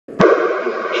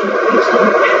So,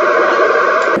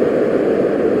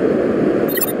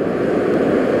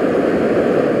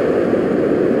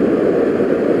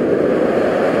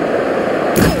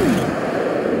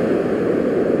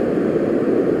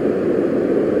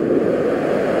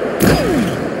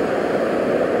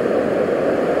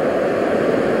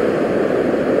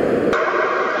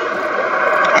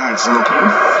 I'm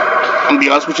gonna be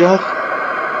honest with y'all,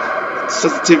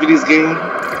 sensitivity's game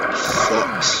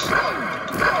sucks.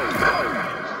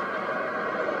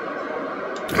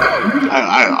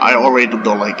 I already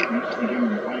don't like it.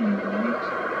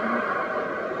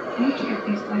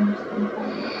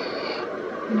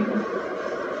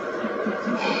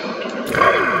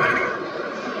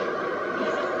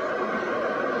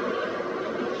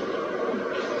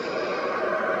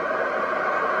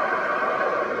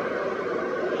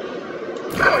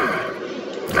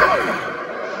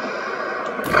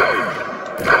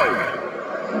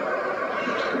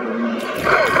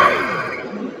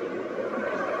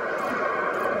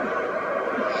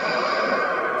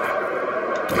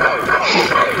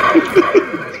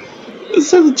 The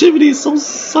sensitivity is so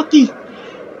sucky.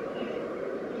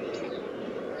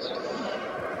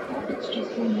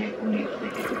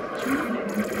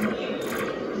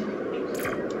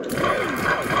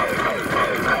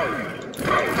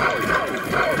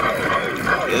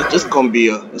 Yeah,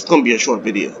 it's gonna be a short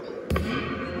video.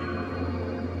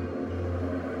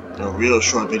 A real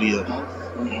short video.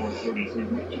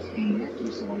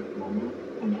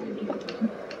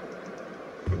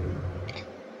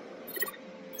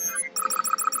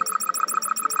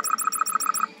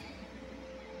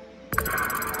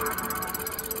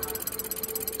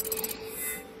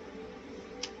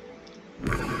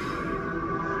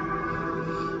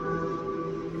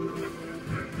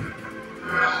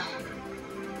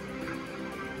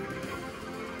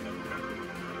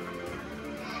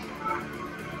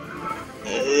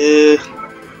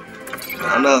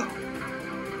 I don't know.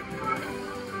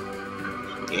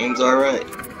 Game's alright.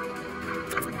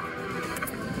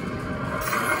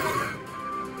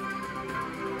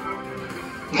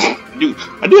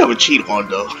 I do have a cheat on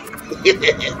though.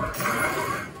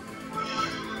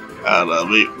 I don't know.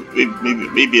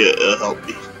 Maybe it'll help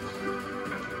me.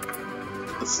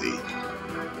 Let's see.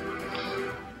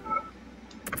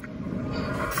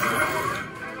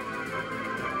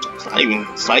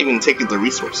 It's not even taking the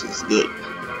resources. Good.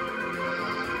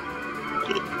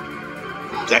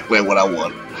 Exactly what I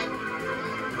want.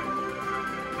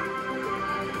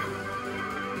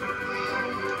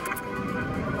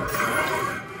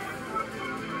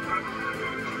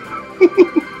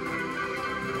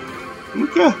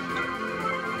 Okay.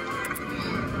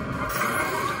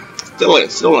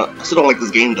 Still don't like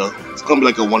this game though. It's gonna be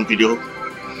like a one video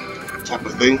type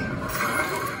of thing.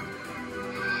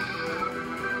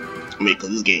 I mean, cause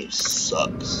this game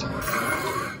sucks.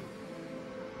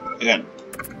 I got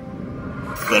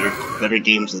better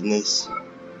games than this.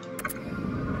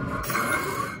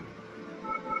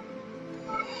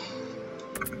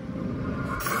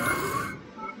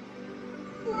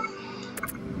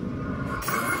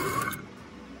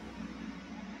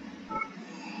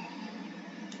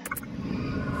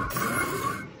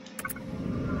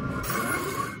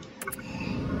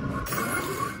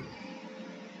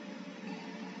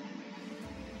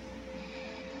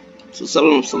 So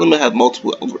some of them have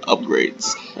multiple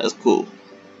upgrades. That's cool.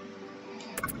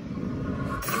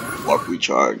 Warp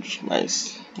recharge,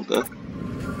 nice. Okay.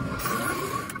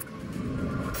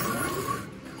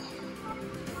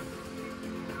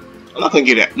 I'm not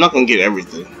gonna get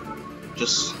everything.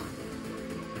 Just,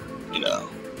 you know,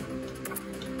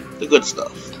 the good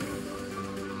stuff.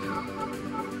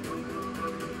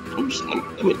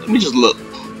 Let me just look.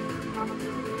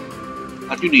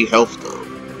 I do need health though.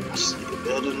 Let's see,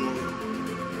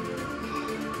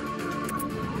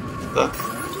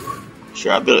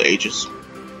 sure, I build ages.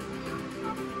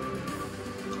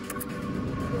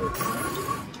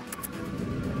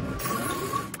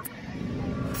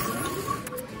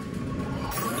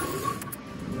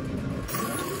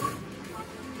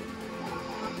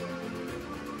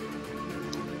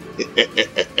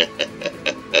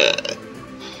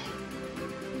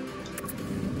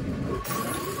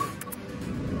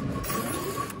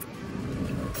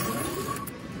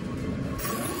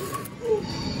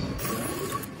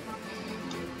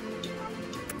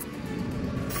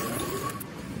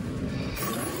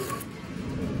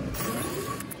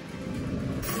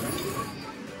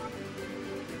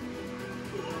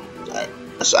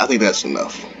 I think that's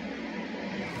enough.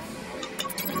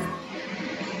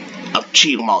 I'm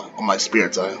cheating on my spare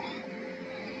time.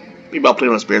 Maybe I'll play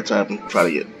on spare time and try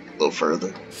to get a little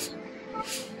further.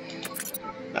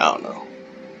 I don't know.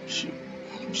 Shoot.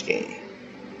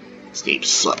 This game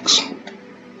sucks.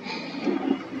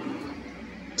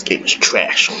 This game is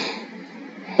trash.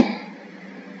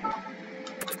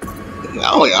 I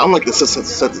don't like the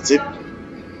sensitivity.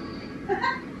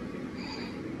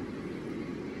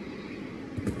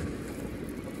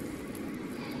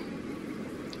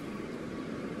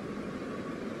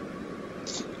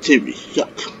 Sensitivity suck.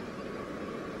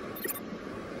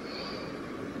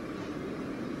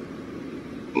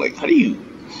 Like, how do you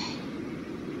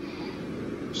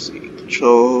see?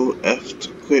 Control F to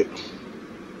quit.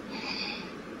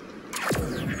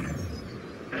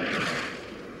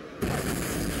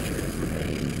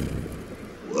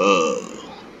 Whoa,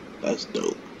 that's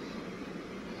dope.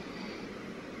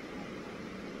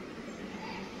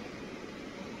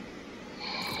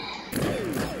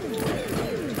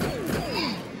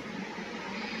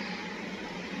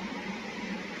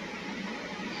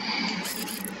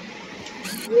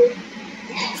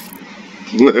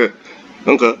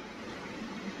 Okay.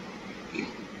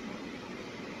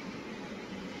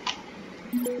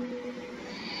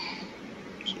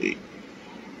 Sweet.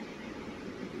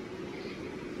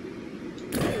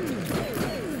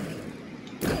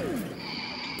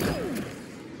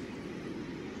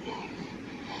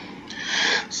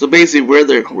 So basically, we're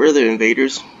the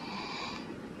invaders,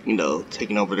 you know,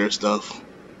 taking over their stuff.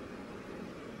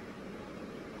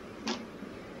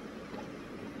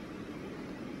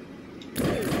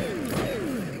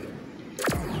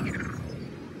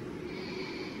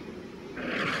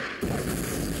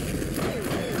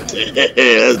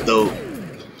 That's dope. I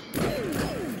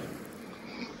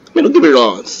mean, don't get me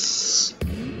wrong,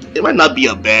 it might not be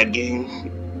a bad game.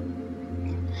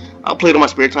 I'll play it in my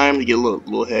spare time to get a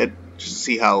little ahead, just to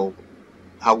see how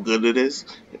good it is.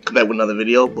 Come back with another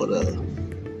video, but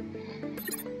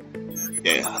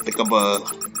yeah, I think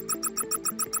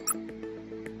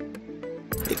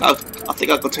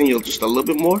I'll continue just a little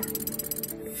bit more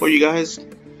for you guys,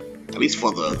 at least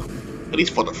for the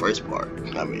first part.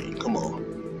 I mean, come on,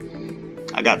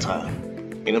 I got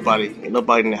time. Ain't nobody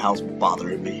in the house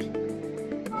bothering me.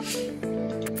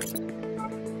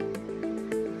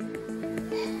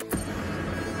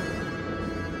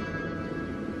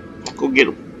 Go get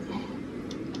him.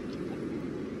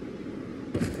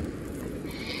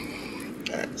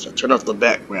 Alright, so turn off the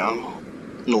background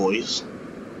noise.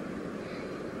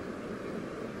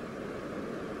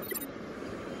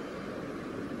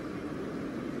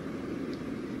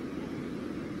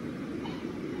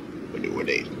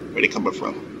 Where they coming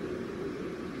from?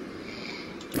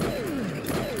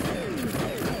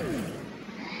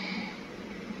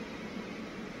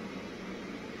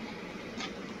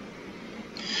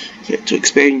 Okay, to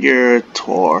expand your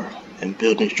Taur and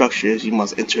building structures, you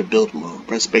must enter build mode.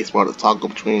 Press spacebar to toggle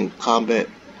between combat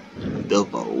and build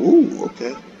mode. Ooh,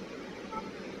 okay.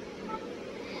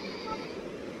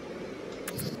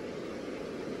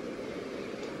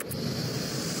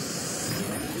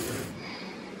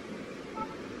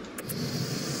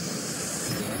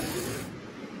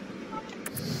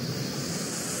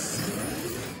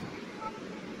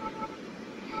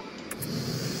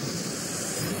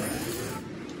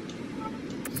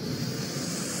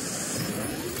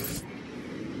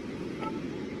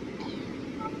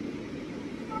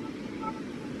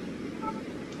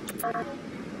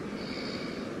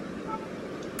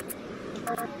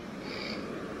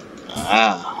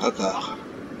 Ah, okay.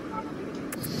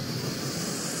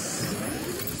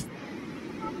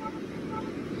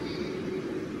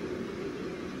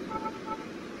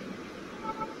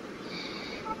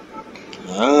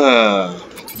 Ah.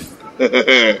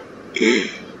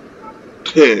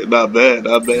 Not bad,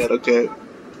 okay.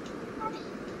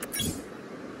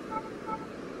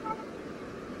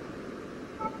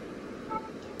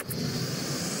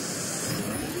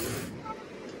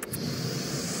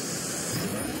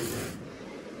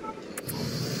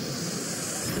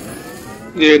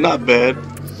 Yeah, not bad.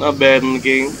 Not bad in the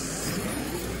game.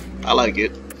 I like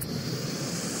it.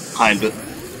 Kinda.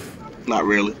 Not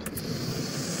really.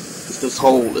 It's this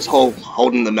whole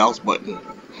holding the mouse button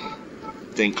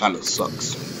thing kinda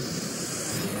sucks.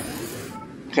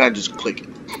 Can I just click it?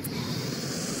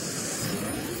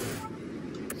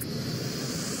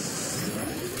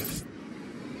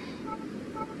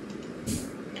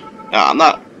 I'm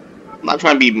not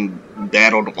trying to be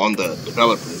bad on the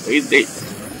developers.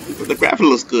 The graphic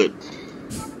looks good.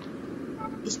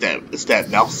 It's that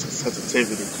mouse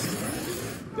sensitivity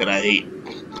that I hate.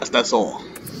 That's all.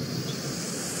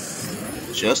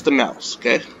 Just the mouse,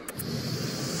 okay?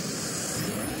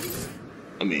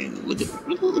 I mean, look at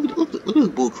this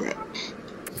bullcrap.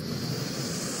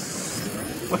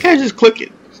 Why can't I just click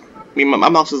it? I mean, my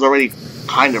mouse is already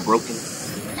kind of broken.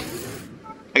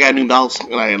 got a new mouse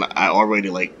and I already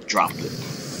like dropped it.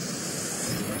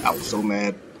 I was so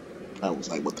mad. I was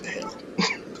like, what the hell?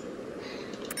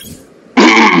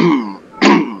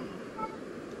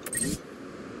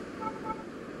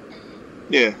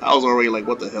 Yeah, I was already like,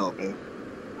 what the hell, man?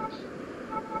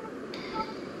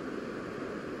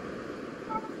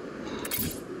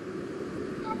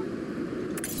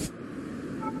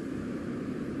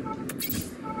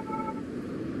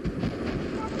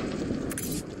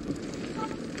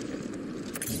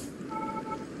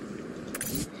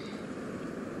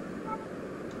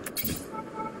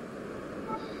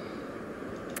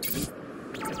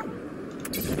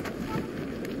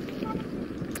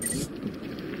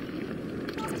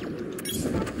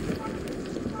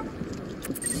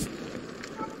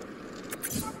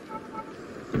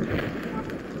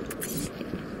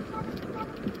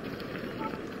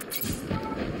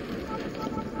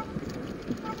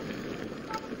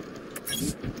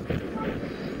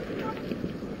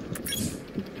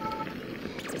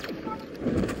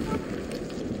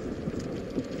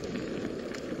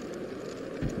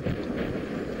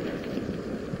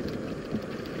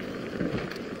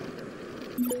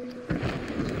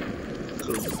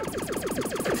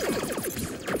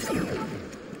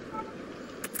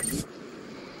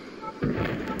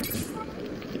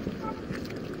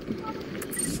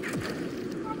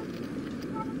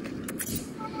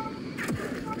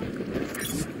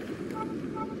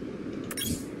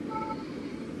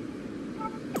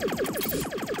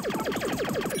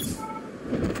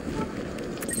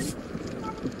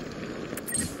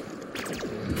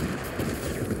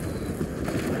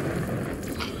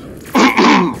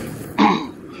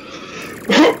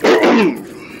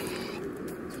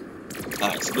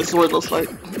 Alright, so this is what it looks like.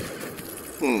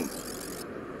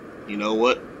 You know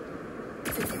what?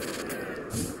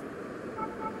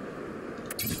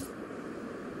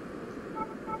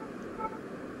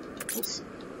 Let's see.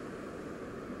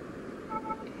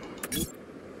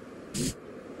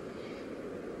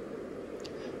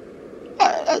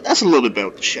 That's a little bit better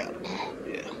with the shadow.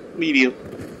 Yeah, medium.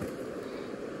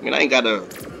 I mean, I ain't got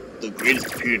the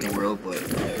greatest computer in the world, but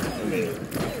I mean,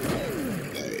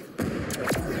 hey.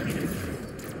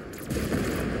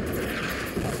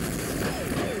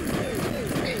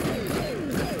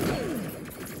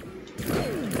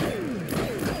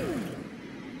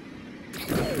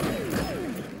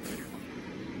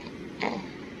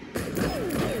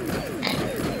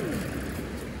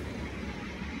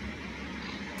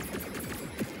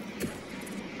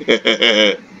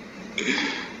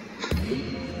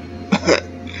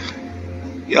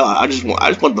 Yo, I just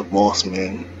want the boss,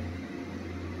 man.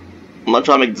 I'm not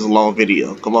trying to make this a long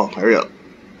video. Come on, hurry up.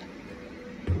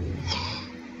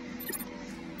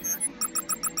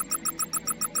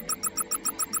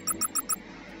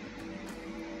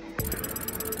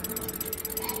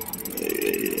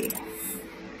 Yeah.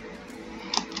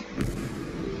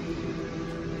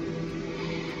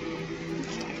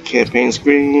 Campaign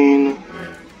screen.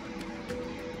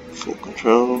 Full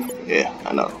control. Yeah,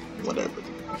 I know. Whatever.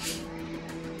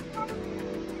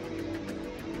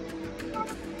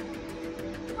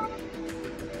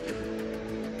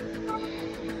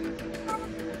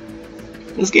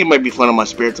 This game might be fun on my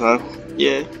spare time.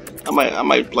 Yeah, I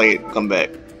might play it, come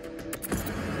back.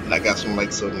 And I got some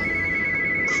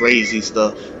crazy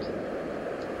stuff.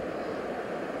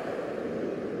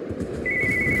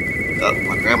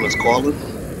 My grandma's calling.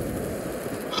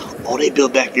 Oh, they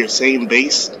built back your same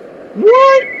base?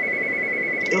 What?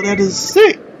 Yo, that is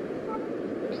sick.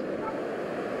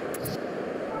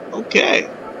 Okay.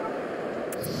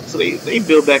 So they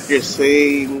built back your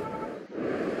same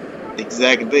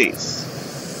exact base.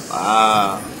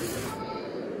 Wow.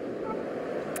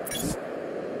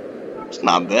 It's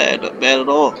not bad at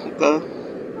all. Okay.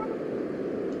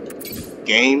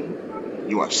 Game,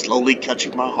 you are slowly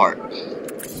catching my heart.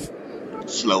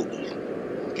 Slowly.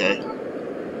 Okay.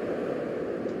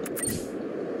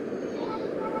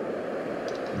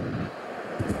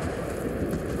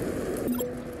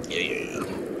 Yeah.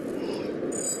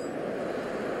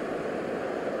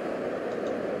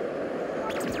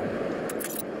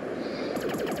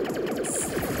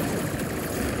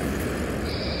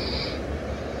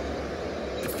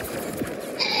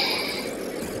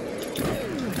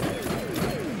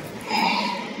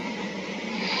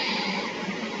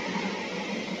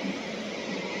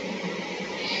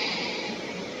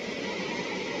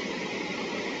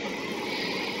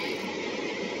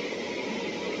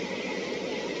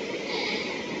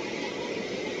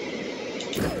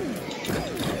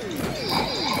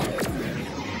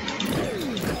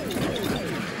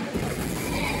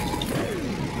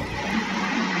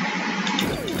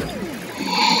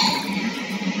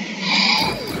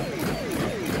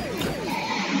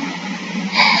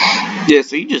 Yeah,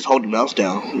 so you just hold the mouse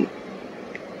down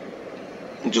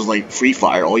and just like free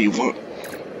fire all you want.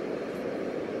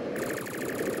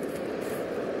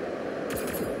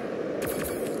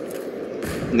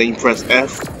 And then you press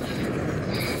F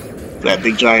for that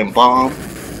big giant bomb.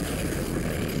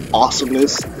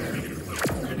 Awesomeness.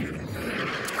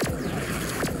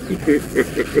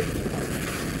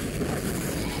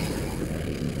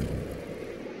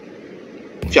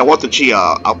 If y'all want the cheat,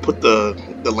 I'll put the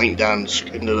link down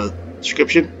in the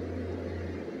description.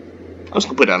 I'm just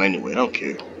gonna put it down anyway. I don't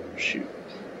care. Shoot.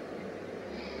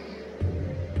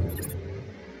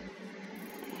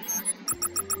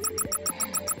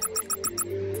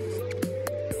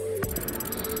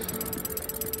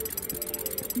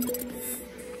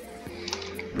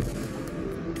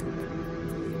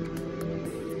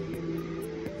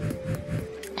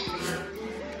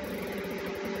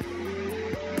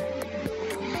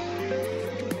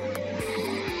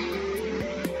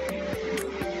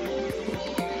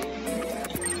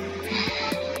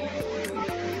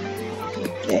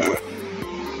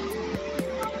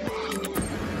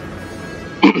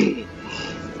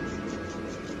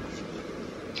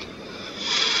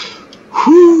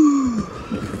 Whew.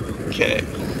 Okay,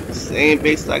 same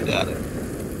base, I got it.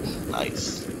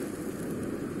 Nice.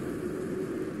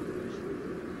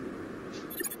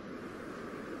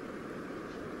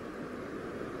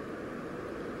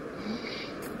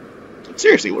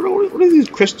 Seriously, what are these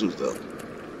crystals though?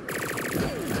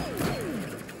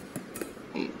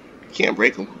 Can't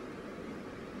break them.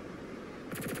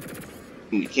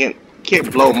 You can't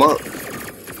blow them up.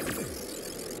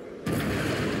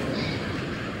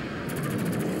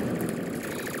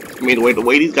 I mean, the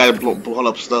way these guys blow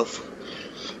up stuff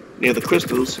near the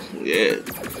crystals, yeah.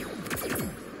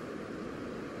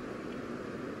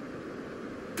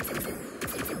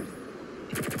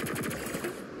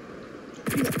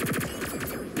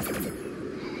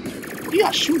 What are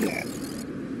y'all shooting at?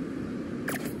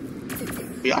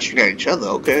 Y'all shooting at each other,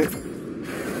 okay?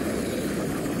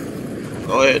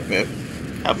 Go ahead, man.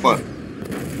 Have fun.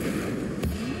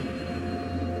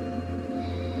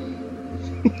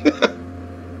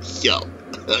 Yo,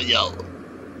 yo.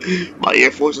 My Air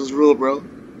Force is real, bro.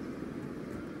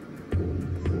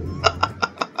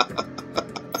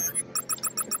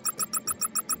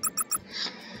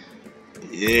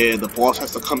 Yeah, the boss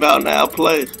has to come out now,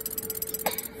 play.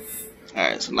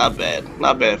 Alright, so not bad.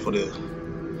 Not bad for the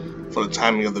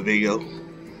timing of the video.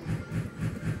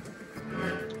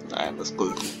 Alright, let's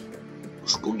go.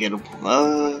 Let's go get him.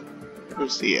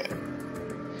 Where's he at?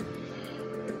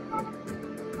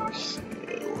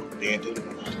 Abandoned.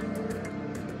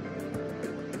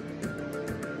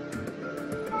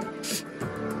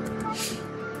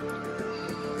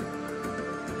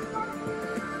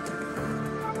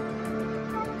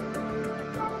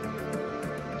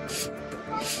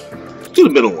 Do the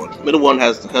middle one. Middle one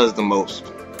has the most.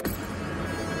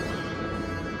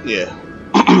 Yeah,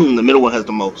 the middle one has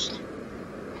the most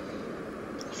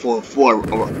for a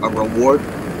reward.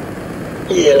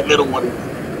 Yeah, the middle one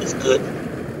is good.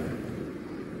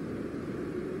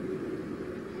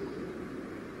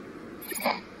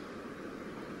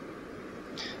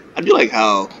 I do like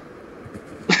how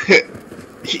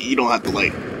you don't have to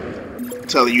like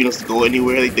tell the units to go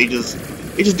anywhere. They just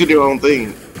do their own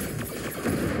thing.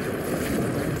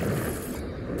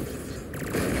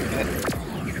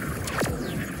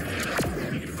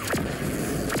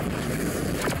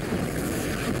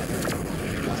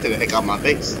 Stay the heck out of my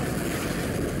face.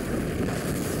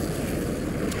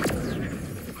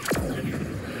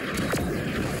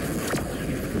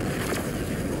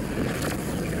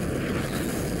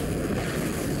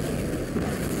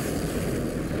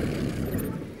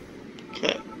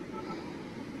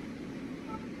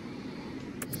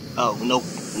 Oh,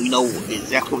 we know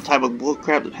exactly what type of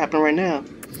bullcrap that happened right now.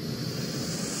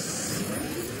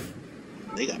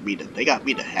 They got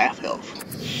me to half health.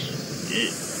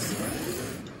 Yeah.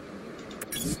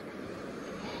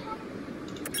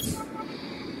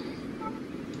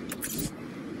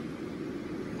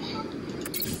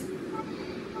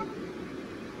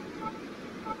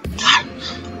 God,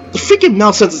 the freaking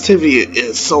mouse sensitivity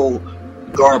is so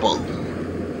garbled.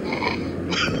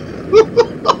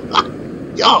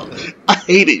 Yo, I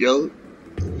hate it, yo.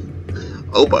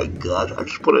 Oh my gosh, I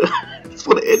just want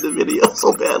to end the video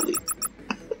so badly.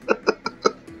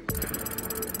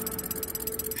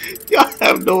 Y'all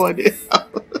have no idea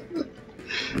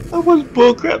how much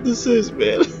bullcrap this is,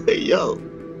 man. Yo,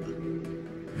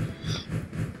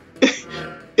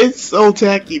 it's so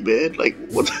tacky, man. Like,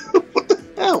 what the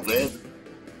hell, man?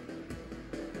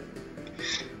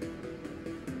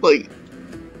 Like,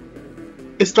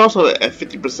 It starts off at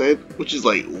 50%, which is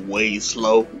like way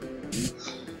slow.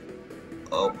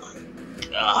 Oh my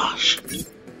gosh.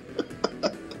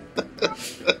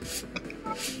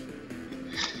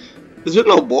 Is there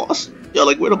no boss? Yo,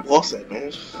 like, where the boss at,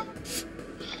 man?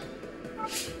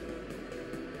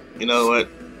 You know what?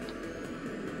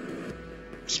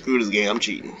 Screw this game. I'm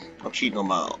cheating. I'm cheating on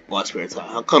my spare time.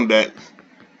 I'll come back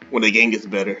when the game gets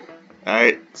better.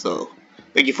 Alright? So,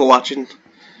 thank you for watching.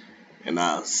 And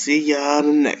I'll see y'all in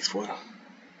the next one.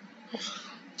 As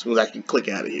soon as I can click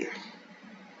out of here.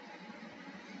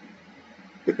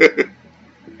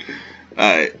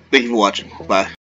 Alright. Thank you for watching. Bye.